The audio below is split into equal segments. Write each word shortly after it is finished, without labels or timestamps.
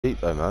cheap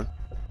though, man.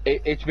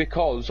 It's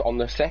because on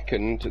the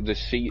 2nd,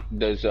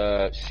 there's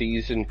a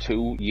season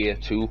 2, year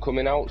 2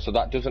 coming out, so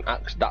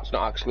that's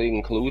not actually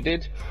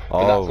included, but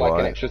Oh that's like an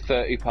right. extra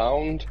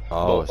 £30.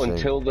 Oh, I But see.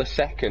 until the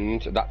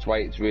 2nd, that's why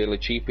it's really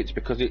cheap. It's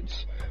because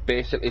it's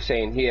basically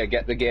saying, here,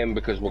 get the game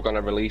because we're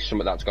gonna release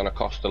something that's gonna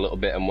cost a little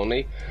bit of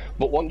money.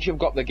 But once you've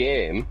got the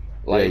game,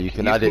 Yeah, you like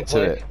can you add can it to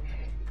play. it.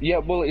 Yeah,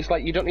 well, it's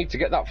like you don't need to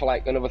get that for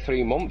like another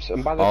 3 months,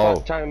 and by the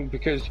Oh, time,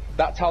 because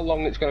that's how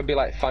long it's going to be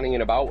like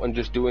fanning about and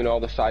just doing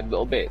all the side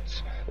little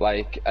bits,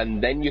 like,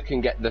 and then you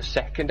can get the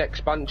second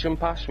expansion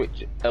pass,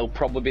 which it'll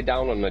probably be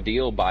down on the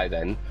deal by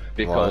then, right.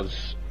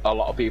 because a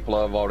lot of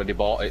people have already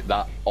bought it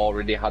that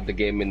already had the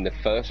game in the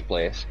first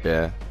place,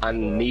 Yeah.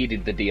 and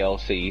needed the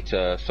DLC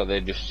so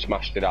they just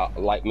smashed it out,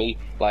 like me,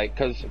 like,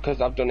 cause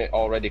I've done it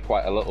already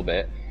quite a little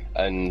bit,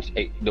 and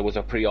there was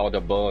a pre-order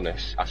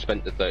bonus. I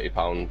spent the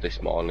 £30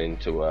 this morning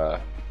to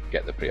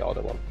get the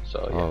pre-order one.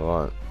 So yeah.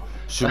 All right.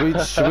 Should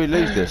we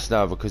leave this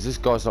now because this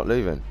guy's not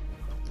leaving?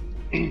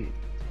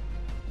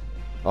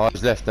 Oh,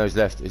 he's left. No, he's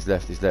left. He's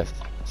left. He's left.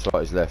 That's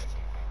right. He's left.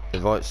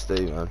 Invite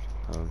Steve, man.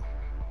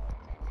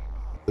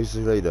 Who's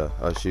the leader?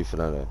 Oh, it's you,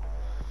 Fernando.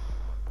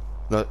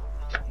 No,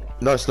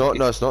 no, it's not.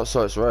 No, it's not.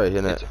 So it's Ray,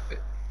 isn't it?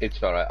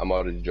 It's all right. I'm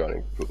already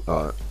joining.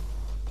 All right.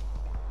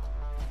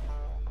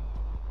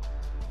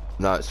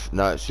 No,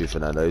 it's you,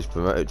 Fernando. He's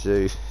promoted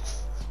you.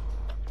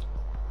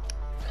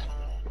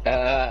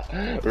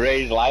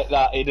 Ray's like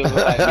that. He doesn't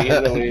like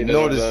being the leader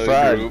Nor of does the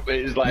Fran. group.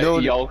 It's like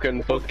y'all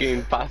can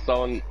fucking pass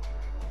on.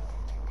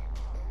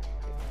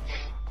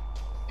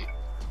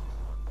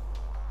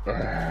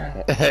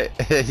 Yeah,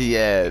 busy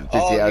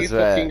as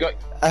well.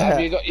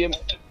 Have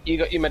you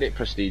got your medic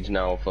prestige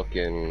now,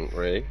 fucking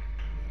Ray?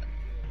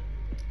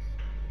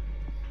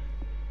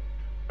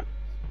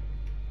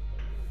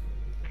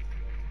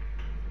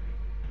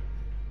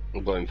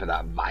 I'm going for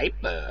that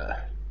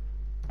Viper.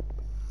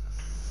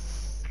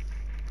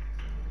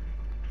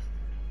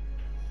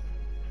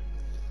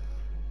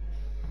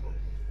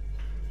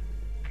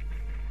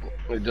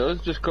 It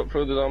does just cut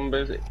through the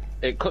zombies.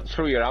 It cuts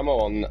through your ammo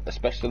on,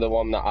 especially the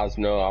one that has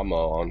no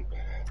ammo on.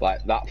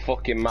 Like that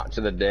fucking match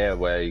of the day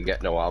where you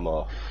get no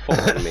ammo.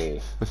 Fuck me.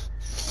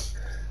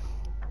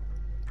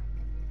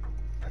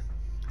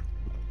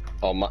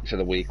 Or match of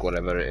the week,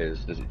 whatever it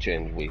is. Does it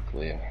change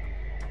weekly?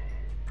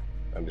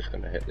 I'm just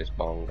gonna hit this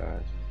bong,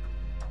 guys.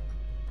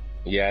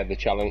 Yeah,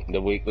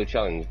 the weekly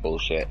challenge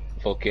bullshit.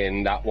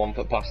 Fucking that one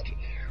for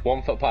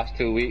past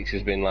 2 weeks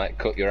has been like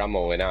cut your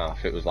ammo in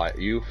half. It was like,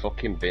 you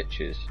fucking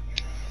bitches.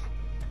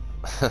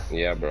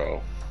 Yeah,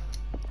 bro.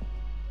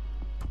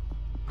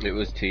 It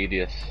was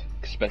tedious,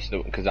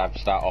 especially because I've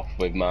start off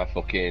with my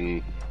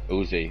fucking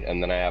Uzi,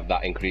 and then I have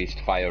that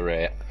increased fire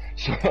rate.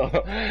 So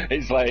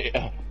it's like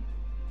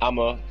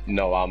ammo,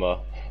 no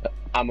ammo,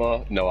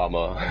 ammo, no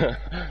ammo.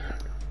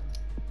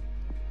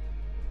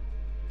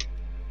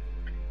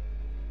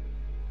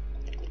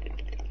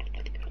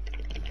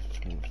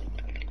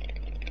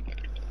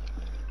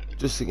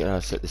 Just thinking how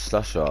to set this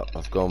slash up.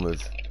 I've gone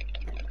with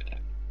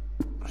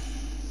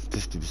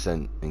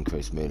 50%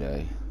 increased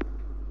melee,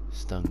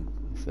 stun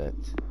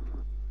effect.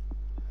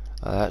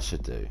 Oh, that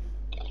should do.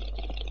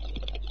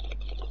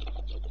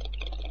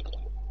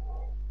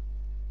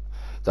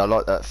 I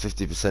like that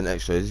 50%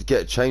 extra. If you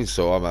get a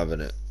chainsaw, I'm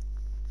having it.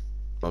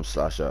 I'm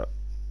slash up.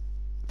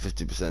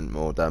 50%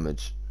 more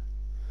damage.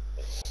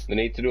 They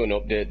need to do an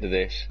update to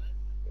this.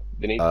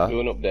 They need to do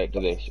an update to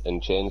this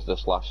and change the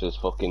slasher's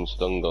fucking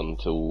stun gun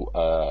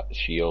to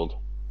shield.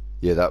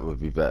 Yeah, that would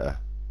be better.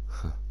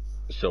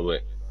 So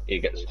it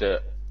gets to.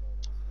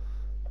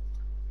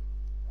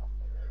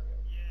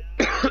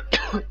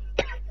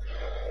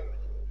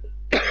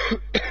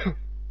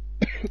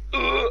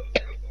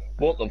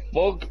 What the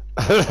fuck?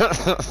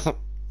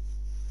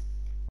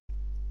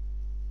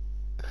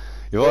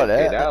 You alright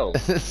there? Hell.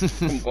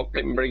 I'm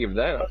fucking brave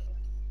there.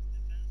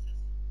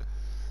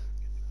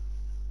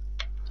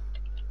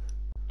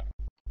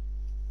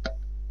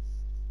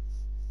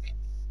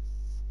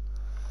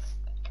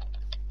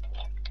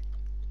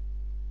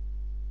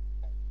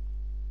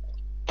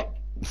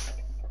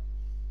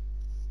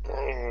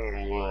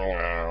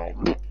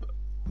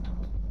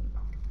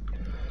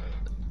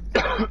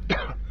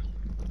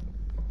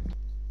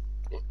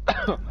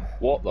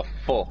 What the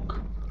fuck?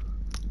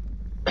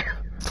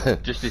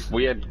 Just this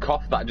weird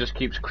cough that just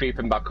keeps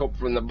creeping back up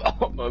from the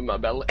bottom of my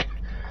belly.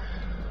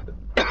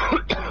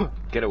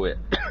 Get away.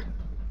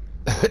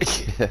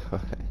 Yeah,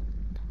 right.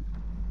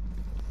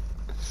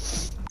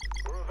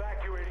 We're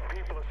evacuating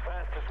people as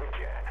fast as we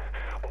can,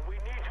 but we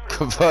need you to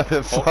Combine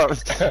the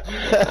forest.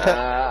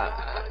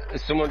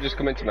 Someone just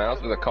come into my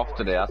house with a cough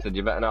today. I said,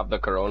 you better not have the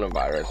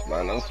coronavirus,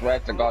 man. I swear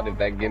to God, if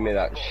they give me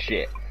that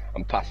shit,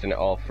 I'm passing it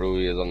all through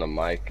you on the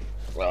mic.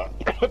 Well,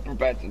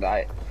 prepare to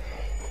die.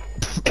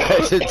 Prepare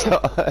to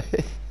die.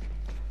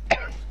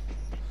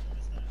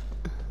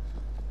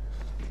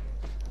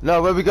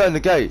 No, where we going the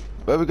gate?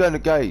 Where we going the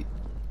gate?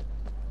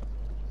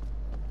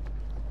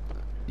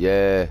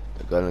 Yeah,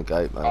 we're going the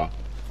gate, man.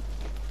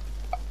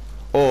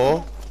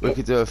 Or We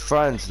could do a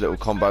Fran's little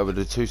combo with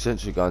the 2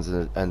 sentry guns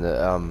and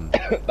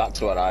the That's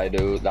what I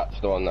do. That's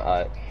the one that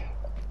I.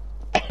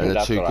 and the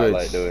That's 2 what grids I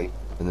like doing.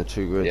 and the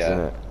 2 grids, Yeah.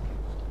 innit?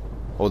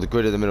 Or the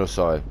grid in the middle.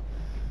 Sorry.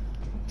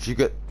 If you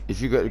get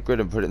the grid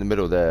and put it in the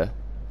middle there,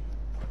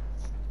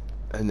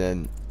 and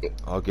then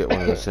I'll get one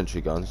of the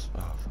sentry guns. Oh,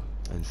 fuck.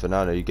 And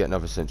Fernando, you get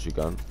another sentry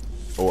gun,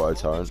 auto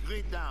turret,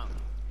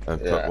 and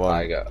put Yeah, one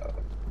I got.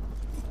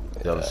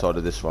 the other side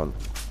of this one.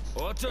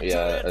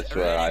 Yeah, that's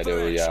what I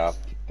do. Yeah,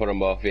 put them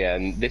both. Yeah,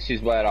 and this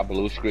is where I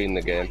blue screen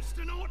the game.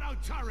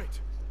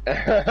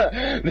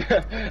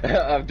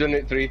 I've done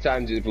it 3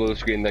 times. It's blue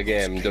screen the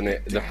game. Done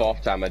it the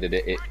 4th time I did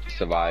it. It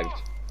survived.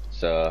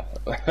 So.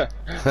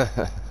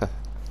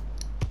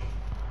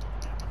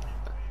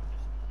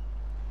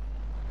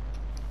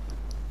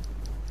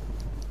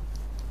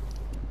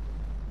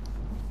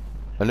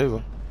 A new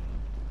one.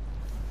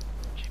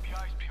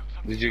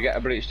 Did you get a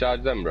British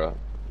charge then, bro?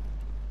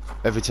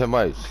 Every 10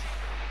 waves.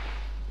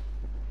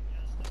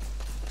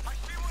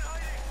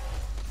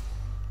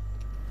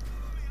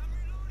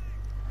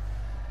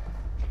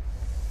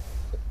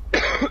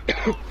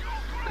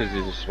 Because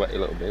he's a sweaty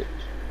little bitch.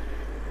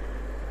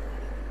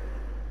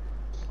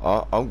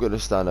 I'm gonna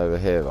stand over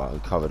here, right,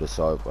 and cover the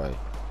sideway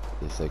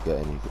if they get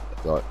any,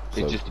 like.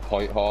 So It's just a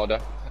point hoarder.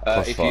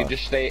 If you Crossfire.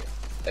 just stay,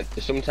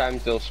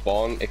 sometimes they'll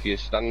spawn. If you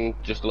stand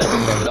just a little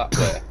bit further that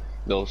way,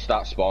 they'll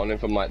start spawning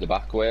from like the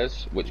back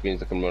ways, which means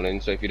they can run in.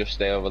 So if you just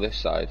stay over this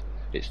side,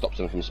 it stops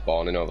them from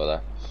spawning over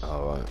there.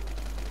 Alright.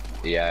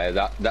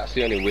 Yeah, that's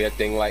the only weird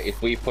thing. Like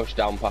if we push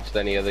down past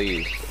any of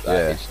these,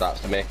 Yeah. it starts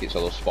to make it so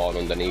they'll spawn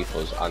underneath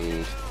us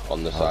and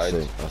on the I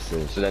sides. see. I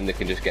see. So then they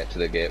can just get to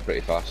the gate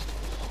pretty fast.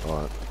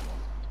 Alright.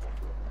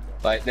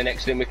 Like the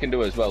next thing we can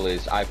do as well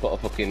is I put a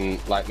fucking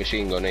light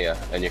machine gun here,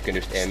 and you can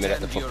just aim it at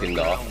the fucking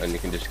door, and you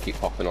can just keep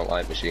popping on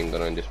light machine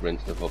gun and just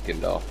rinse the fucking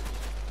door.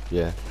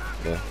 Yeah.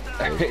 Yeah.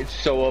 It's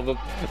so over.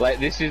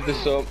 Like this is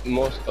the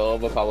most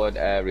overpowered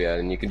area,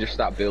 and you can just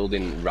start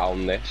building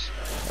round this.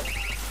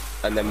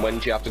 And then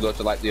when you have to go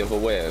to like the other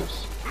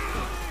waves,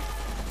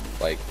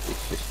 like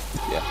it's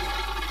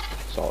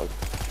just solid.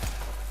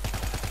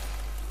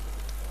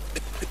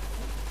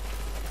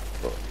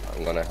 But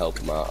I'm gonna help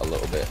them out a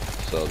little bit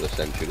so the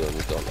sentry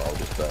guns don't all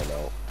just burn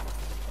out.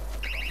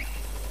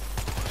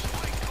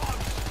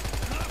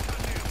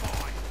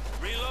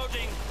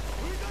 Reloading.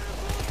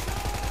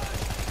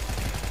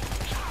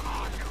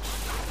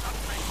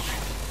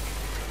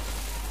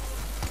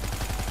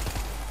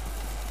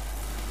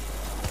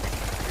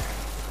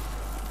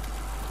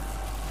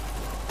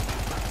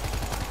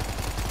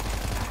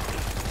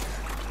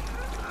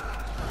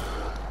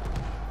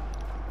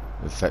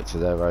 Effector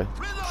there, right?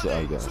 Shit,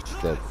 I get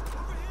she's dead.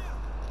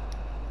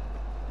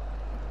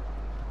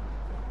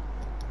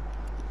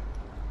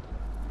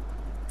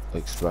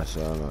 Express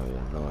ammo,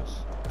 yeah, nice.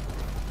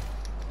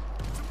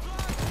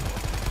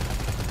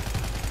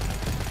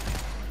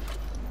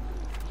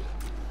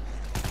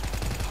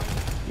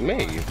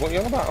 Me? What are you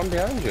on about? I'm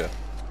behind you.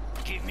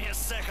 Give me a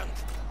second.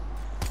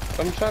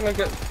 I'm trying to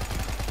get.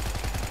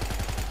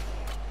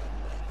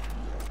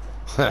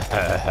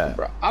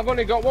 Bro, I've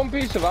only got 1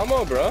 piece of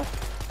ammo, bro.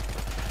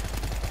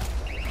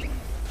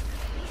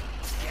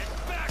 Get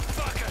back,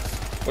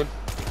 fuckers.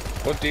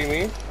 What do you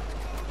mean?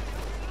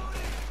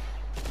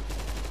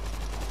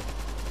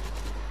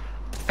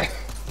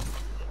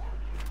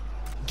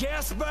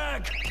 Gas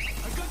bag.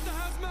 I got the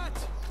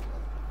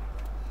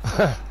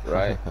hazmat.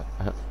 Right.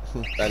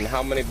 And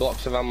how many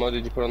blocks of ammo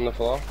did you put on the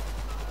floor?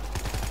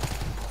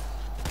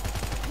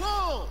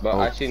 But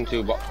I seen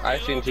two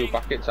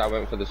packets. I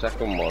went for the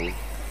second one.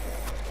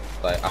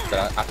 Like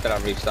after I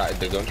restarted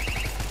the gun.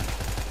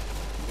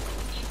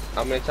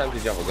 How many times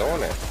did you have a go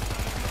on it?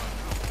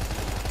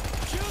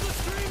 Kill the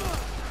streamer.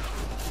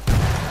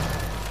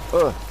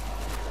 Ugh.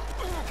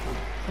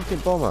 Fucking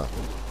bomber.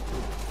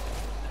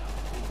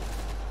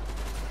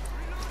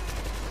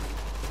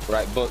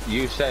 Right, but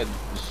you said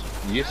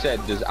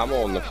there's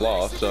ammo on the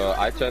floor, so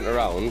I turned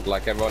around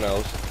like everyone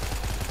else.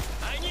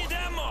 I need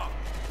ammo.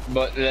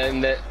 But then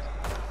there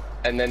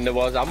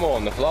was ammo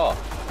on the floor.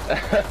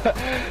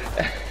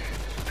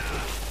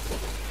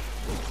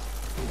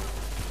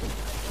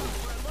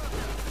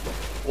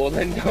 Well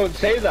then don't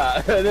say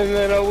that,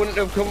 then I wouldn't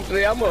have come for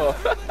the ammo.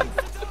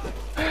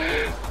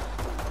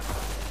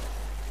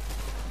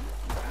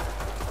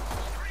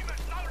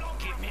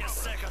 Give me a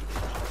second.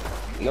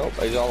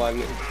 Nope, is all I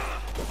knew.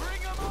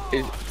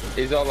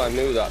 Is all I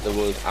knew that there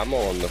was ammo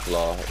on the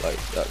floor. Like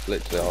that's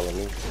literally all I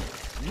knew.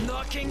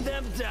 Knocking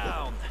them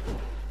down.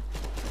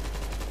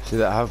 See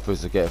that half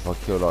boost I get if I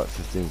kill like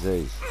 15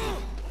 Z's.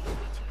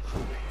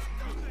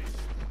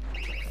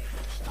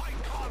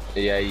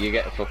 Yeah, you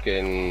get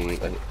fucking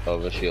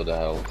over shield of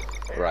hell.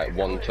 Right,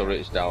 1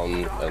 turret's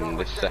down and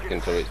this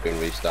second turret's been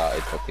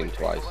restarted fucking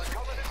twice.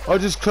 I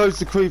just closed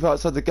the creep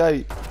outside the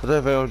gate. I don't know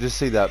if anyone will just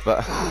see that,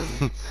 but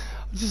I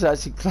just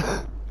actually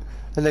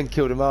and then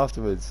killed him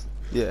afterwards.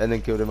 Yeah, and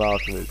then killed him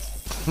afterwards.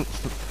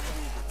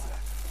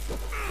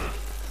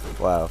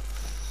 Wow.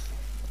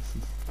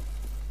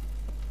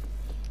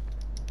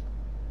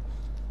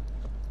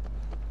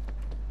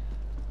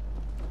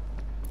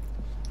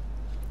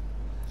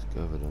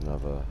 go with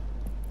another.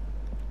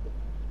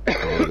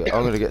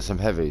 I'm gonna get some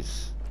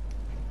heavies.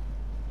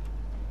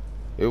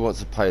 Who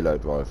wants a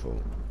payload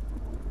rifle?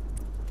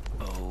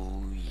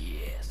 Oh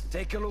yes.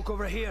 Take a look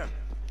over here.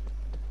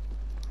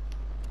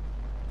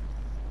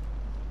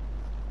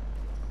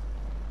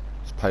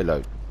 It's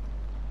payload.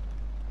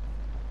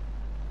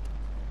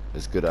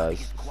 As good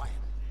as.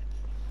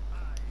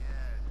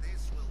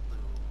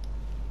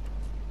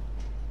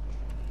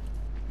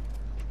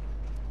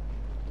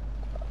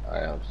 I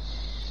have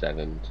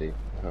 70.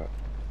 Huh.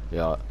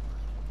 Yeah.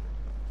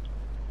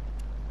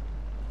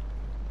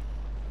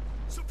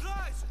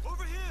 Supplies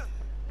over here.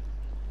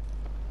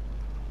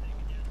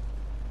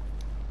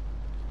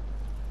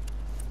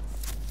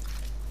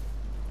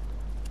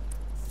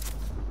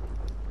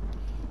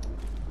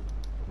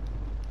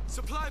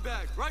 Supply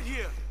bag right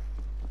here.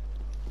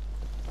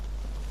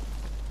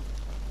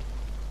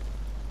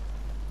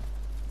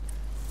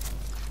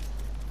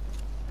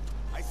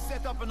 I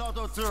set up an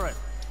auto turret.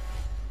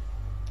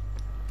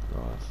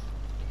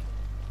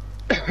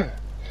 Nice.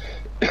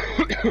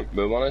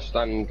 We want to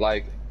stand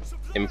like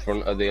in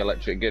front of the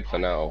electric grid for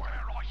now.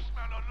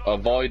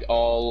 Avoid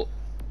all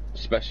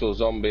special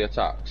zombie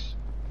attacks.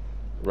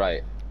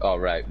 Right. Oh,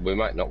 right. We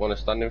might not want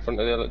to stand in front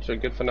of the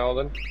electric grid for now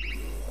then.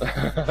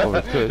 Oh,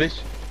 we could.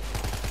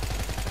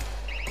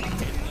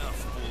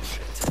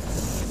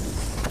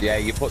 Yeah,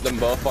 you put them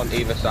both on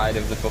either side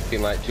of the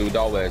fucking like 2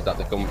 doorways that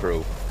they come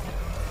through.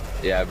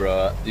 Yeah,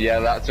 bro. Yeah,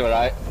 that's what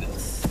I.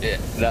 Yeah,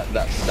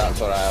 that's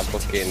what I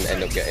fucking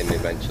end up getting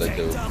eventually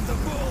too.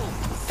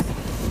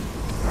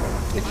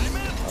 It's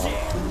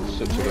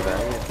such a good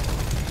area.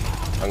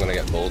 I'm gonna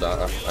get pulled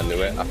out. I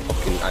knew it.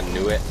 I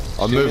knew it.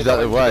 I moved out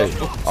of the way.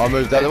 I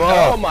moved out of the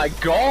way. Oh my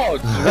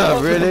god!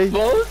 Really?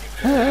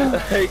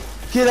 Like,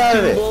 Get out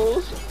of it!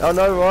 balls? I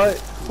know, right?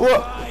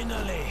 What?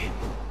 Finally.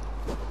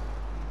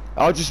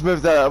 I'll just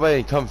move that out of the way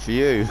and come for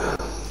you.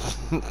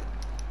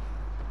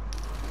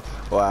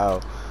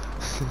 Wow.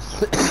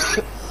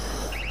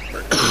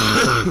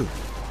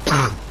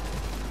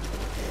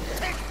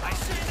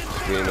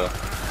 Screamer.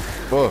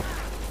 Whoa.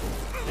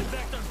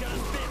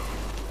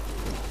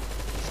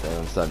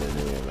 I'm standing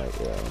here, mate.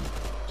 Yeah.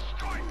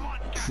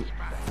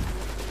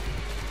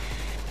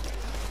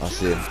 I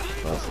see him. I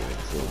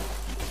see him.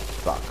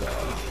 Fuck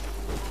off.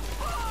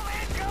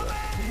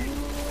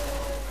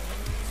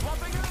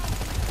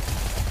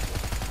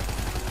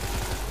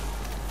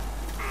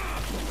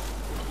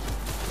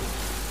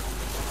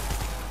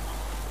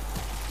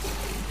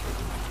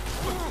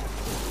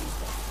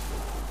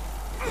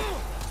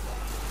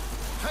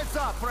 Heads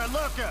up for a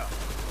lurker.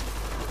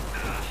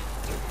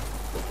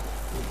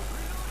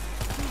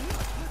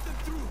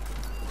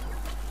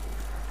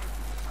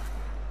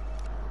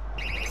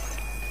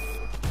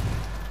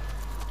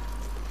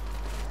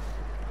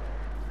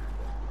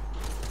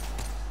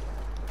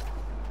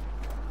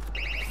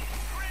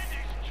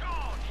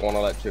 One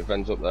electric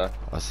fence up there.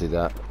 I see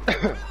that.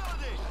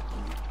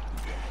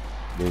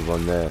 Move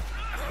on there.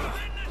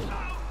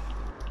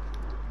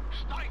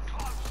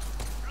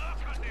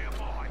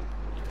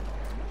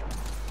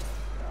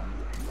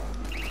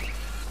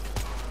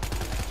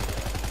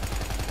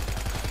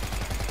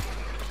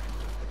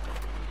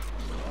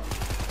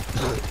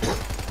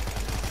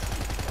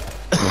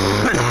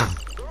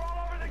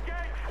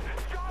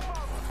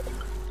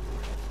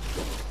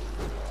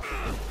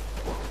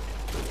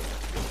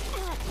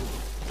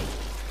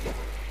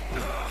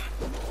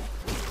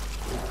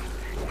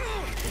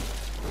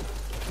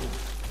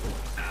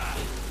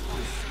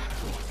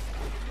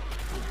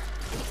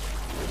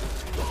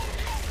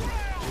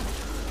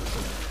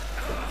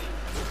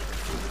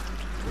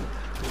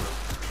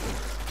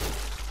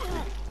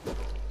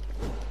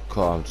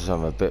 God, I'm just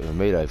having a bit of a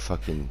melee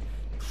fucking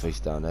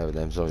feast down there with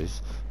them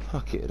zombies.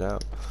 Fuck it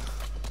out.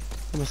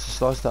 I must have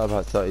sliced out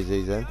about 30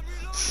 Z's then.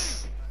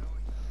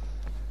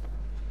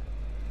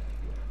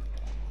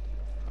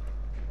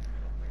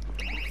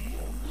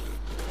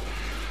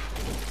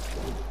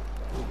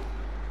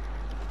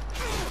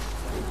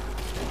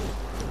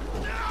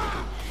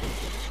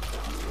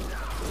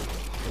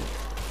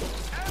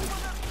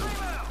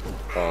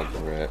 Oh,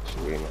 great.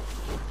 Screamer.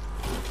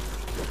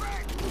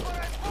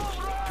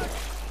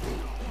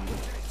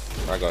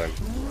 I got him.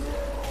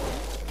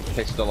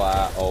 Pistol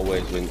art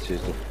always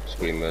winces the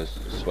screamers,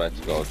 swear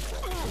to God.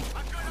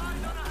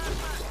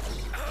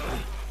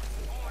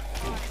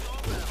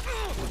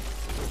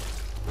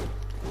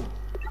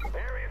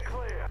 Area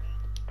clear.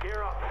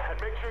 Gear up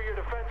and make sure your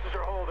defenses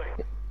are holding.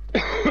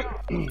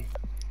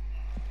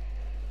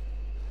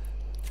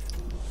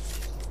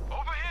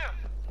 Over here.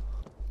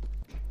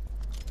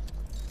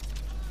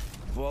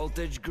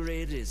 Voltage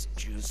grid is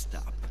juiced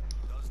up.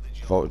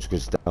 Voltage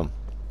goes down.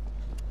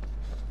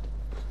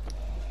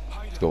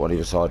 Got one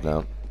either side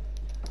now.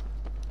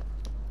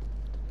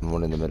 And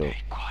one in the middle.